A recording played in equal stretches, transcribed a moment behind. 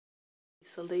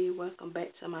Lisa Lee, welcome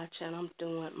back to my channel. I'm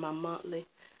doing my monthly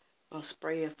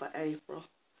spread for April.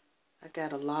 I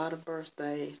got a lot of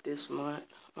birthdays this month.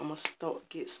 I'm gonna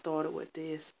get started with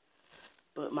this,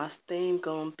 but my theme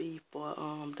gonna be for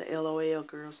the LOL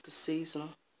girls, the seasonal.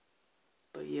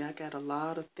 But yeah, I got a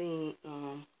lot of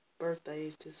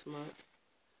birthdays this month.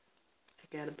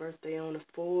 I got a birthday on the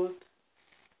 4th,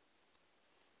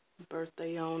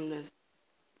 birthday on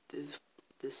the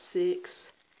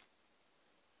 6th,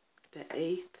 the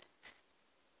 8th,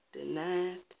 the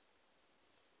 9th,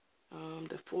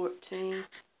 the 14th,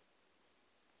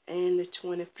 and the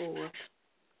 24th.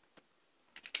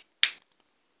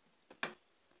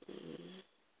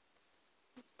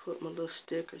 Put my little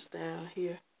stickers down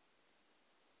here.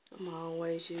 I'm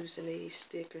always using these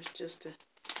stickers just to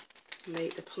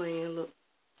make the plan look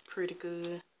pretty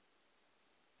good.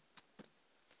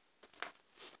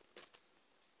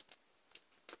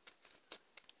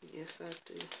 Yes, I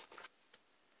do.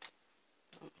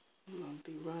 I'm gonna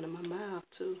be running my mouth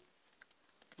too.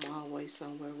 I'm always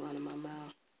somewhere running my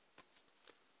mouth.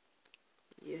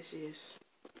 Yes.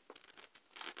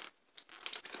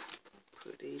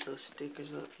 Put these little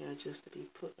stickers up here just to be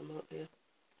putting them up here.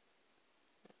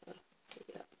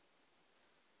 Yeah.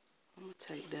 I'm gonna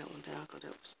take that one down because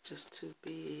that was just too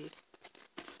big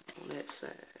on that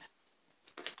side.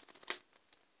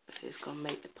 But it's gonna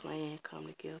make the plan come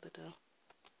together though.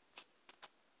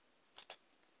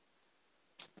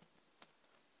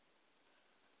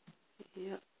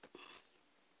 Yep.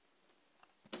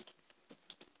 Ain't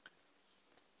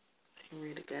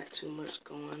really got too much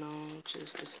going on,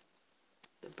 just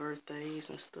the birthdays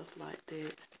and stuff like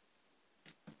that.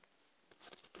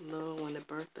 Love when the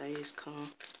birthdays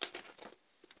come.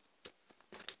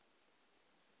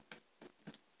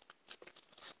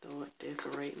 Start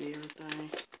decorating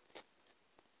everything.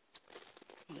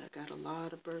 And I got a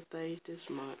lot of birthdays this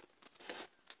month.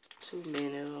 Too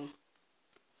many of them.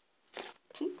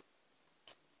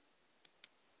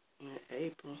 In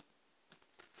April,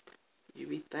 you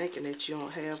be thinking that you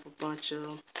don't have a bunch of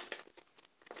them.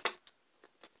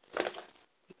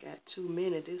 You got too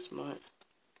many this month.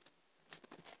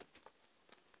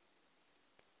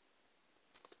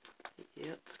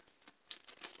 Yep.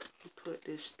 Put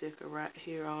this sticker right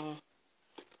here on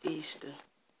Easter.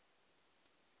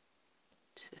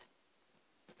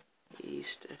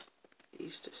 Easter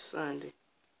Sunday.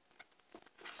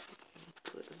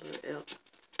 Put a little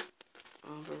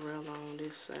umbrella on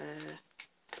this side.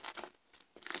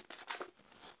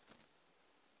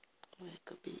 It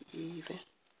could be even.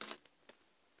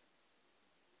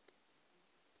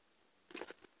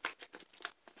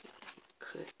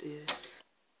 Cut this.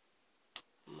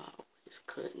 I'm always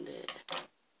cutting that.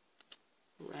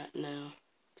 Right now,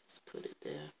 just put it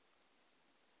there.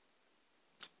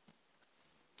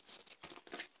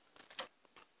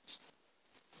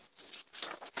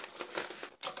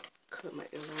 Cut my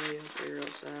LOL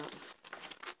girls out.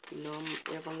 You know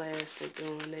I'm everlasting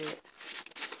doing that.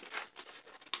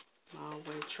 I'm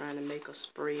always trying to make a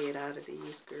spread out of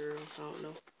these girls. I don't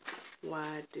know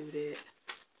why I do that,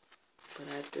 but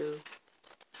I do.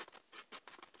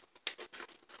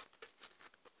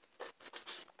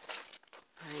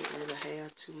 I ain't really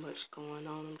have too much going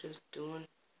on. I'm just doing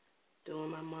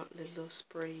my monthly little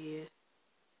spread.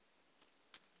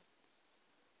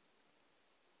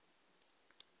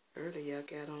 Earlier I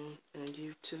got on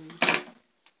YouTube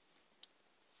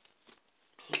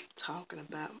talking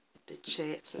about the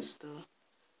chats and stuff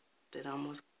that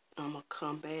I'm gonna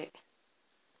come back.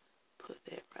 Put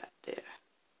that right there.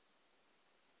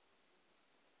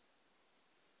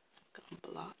 Gonna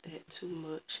block that too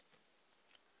much.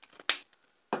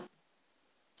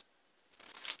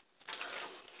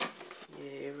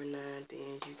 Yeah, every now and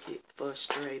then you get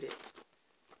frustrated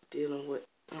dealing with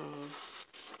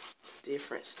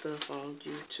different stuff on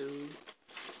YouTube,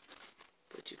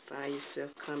 but you find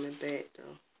yourself coming back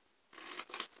though.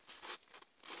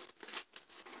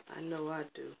 I know I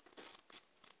do.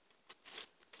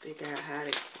 Figure out how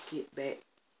to get back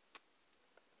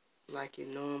like you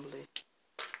normally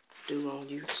do on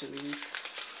YouTube.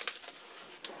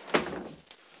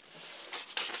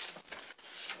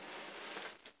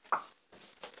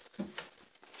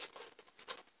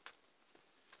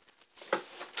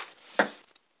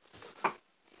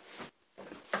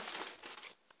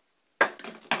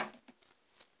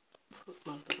 Put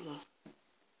my little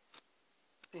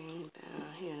thing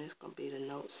down here, and it's gonna be the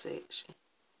note section.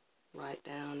 Write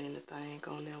down anything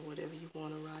on there, whatever you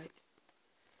want to write.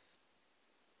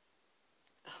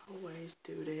 Always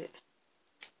do that.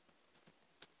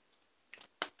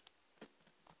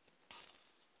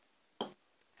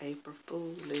 April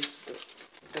Fool is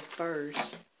the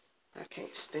 1st. I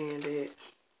can't stand it.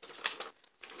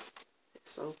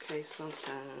 It's okay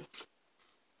sometimes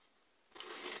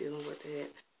dealing with that.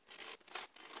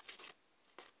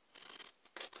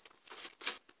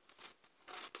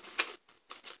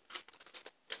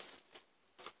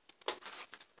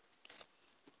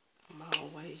 I'm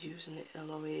always using the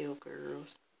LOL, girls.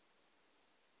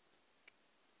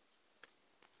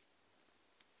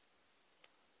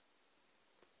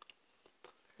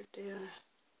 Put her there.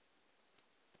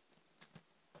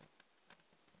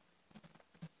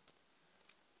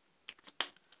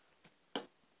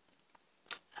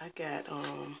 I got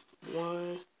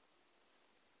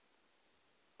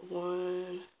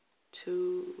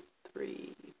 2,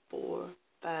 3, 4,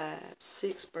 5,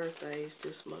 6 birthdays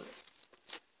this month.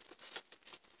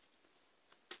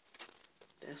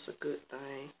 That's a good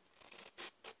thing.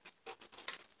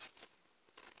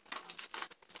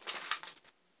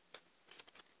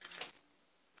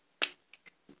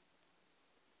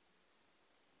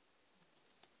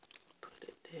 Put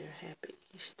it there. Happy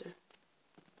Easter.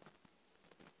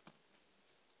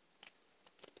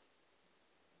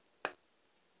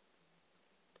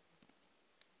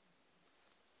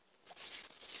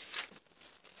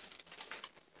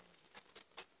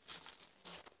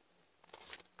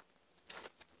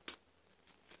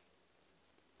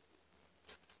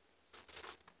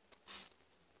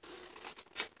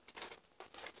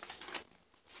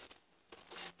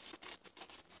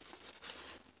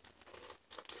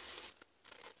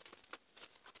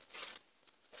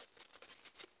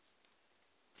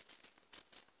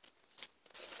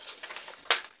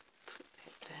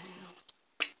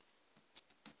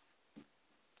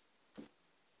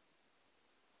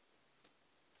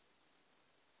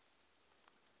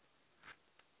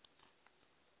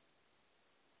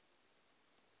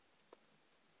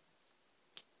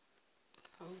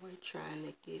 Always trying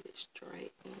to get it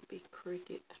straight. Won't be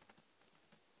crooked.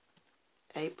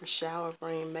 April shower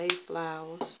bring May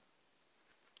flowers.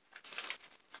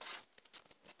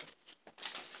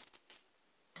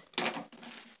 I'm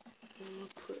gonna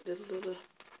put the little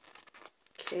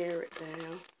carrot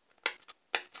down.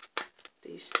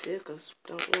 These stickers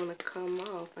don't want to come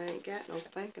off. I ain't got no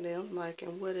fingernail. I'm like,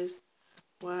 and what is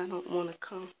why I don't want to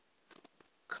come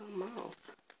off?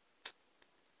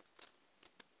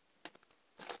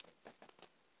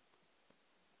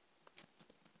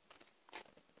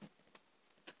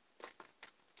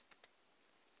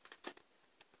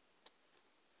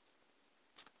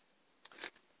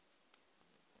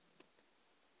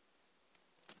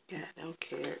 Got them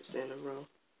carrots in a row.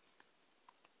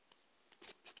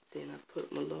 Then I put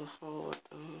my little hard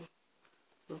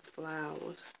little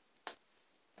flowers.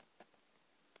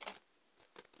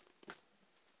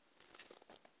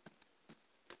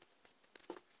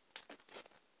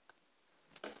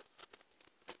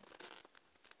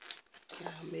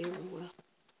 Got a mirror will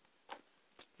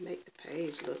make the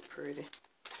page look pretty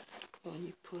when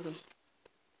you put them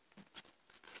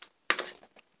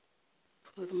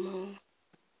on.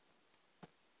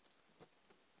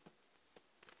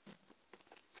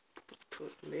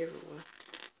 Put the mirror one.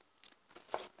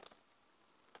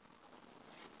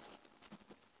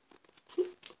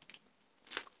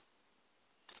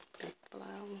 Big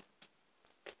flower.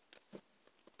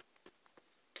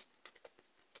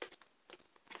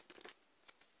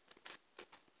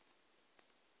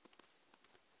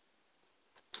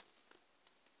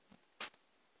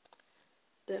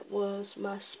 That was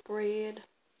my spread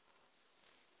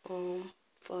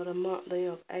for the month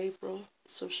of April.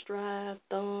 Subscribe,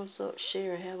 thumbs up,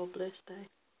 share, and have a blessed day.